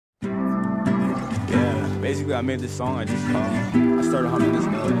Basically, I made this song. I started humming this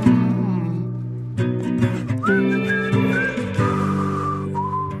melody.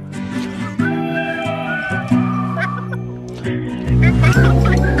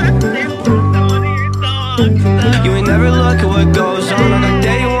 You ain't never look at what goes on. I got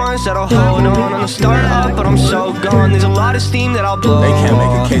day ones that'll hold on. I'm start up, but I'm so gone. There's a lot of steam that I'll blow. They can't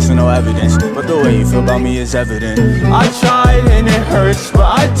make a case with no evidence, but the way you feel about me is evident. I tried and it hurts, but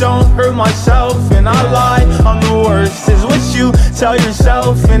I don't hurt myself. And I lie, I'm the worst, is what you tell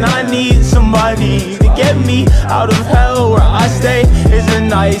yourself. And I need somebody to get me out of hell. Where I stay isn't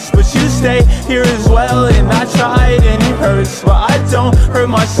nice, but you stay here as well. And I tried and it hurts, but I don't hurt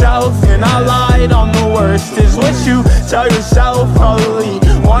myself. And I lied, I'm the worst, is what you tell yourself. Probably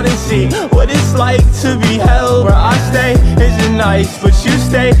wanna see what it's like to be held. Where I stay isn't nice, but you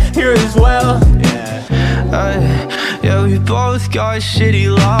stay here as well. Yeah, we both got shitty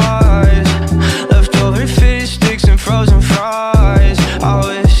lives, leftover fish sticks and frozen fries. I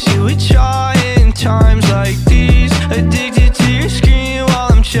wish you would try in times like these. Addicted to your screen while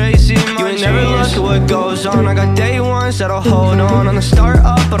I'm chasing my dreams. You ain't never look at what goes on. I got day ones that'll hold on. I'm the start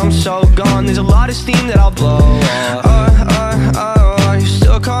up, but I'm so gone. There's a lot of steam that I'll blow. You're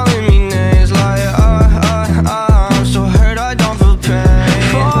still calling me names like I'm so hurt I don't feel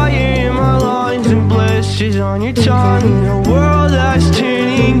pain. Fire in my lungs and blisters on your tongue in a world that's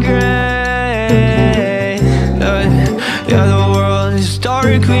turning gray. Yeah, the world is dark,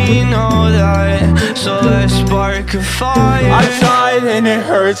 we know that, so let's spark a fire. I tried and it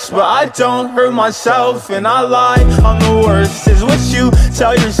hurts, but I don't hurt myself. And I lie, I'm the worst, is what you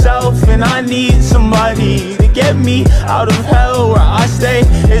tell yourself. And I need somebody to get me out of hell. Where I stay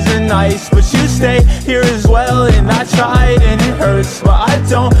isn't nice, but you stay here as well. And I tried and it hurts, but I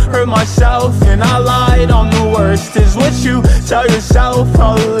don't hurt myself. And I lied, I'm the worst, is what you tell yourself.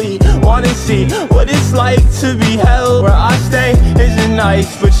 Probably wanna see what it's like to be held. Where I stay isn't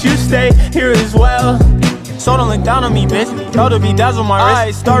nice, but you stay here as well. So don't look down on me, bitch. Y'all to be dazzled my wrist. I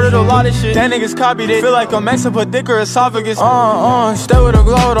started a lot of shit, that niggas copied it. Feel like I'm Mexican, but thicker esophagus. Stay with a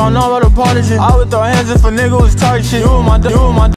glow, don't know about a part of shit. I would throw hands if a nigga was talking shit. You and my